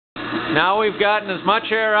Now we've gotten as much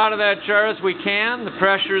air out of that jar as we can. The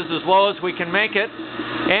pressure is as low as we can make it.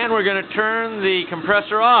 And we're going to turn the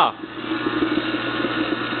compressor off.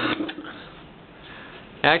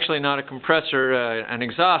 Actually, not a compressor, an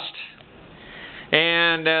exhaust.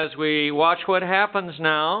 And as we watch what happens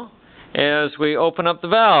now, as we open up the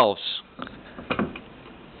valves.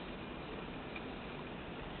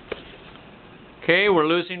 Okay, we're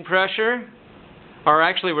losing pressure. Or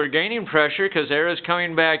actually, we're gaining pressure because air is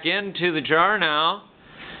coming back into the jar now.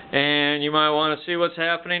 And you might want to see what's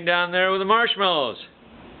happening down there with the marshmallows.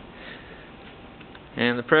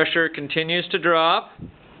 And the pressure continues to drop.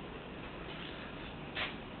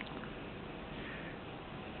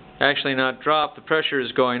 Actually, not drop, the pressure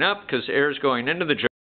is going up because air is going into the jar.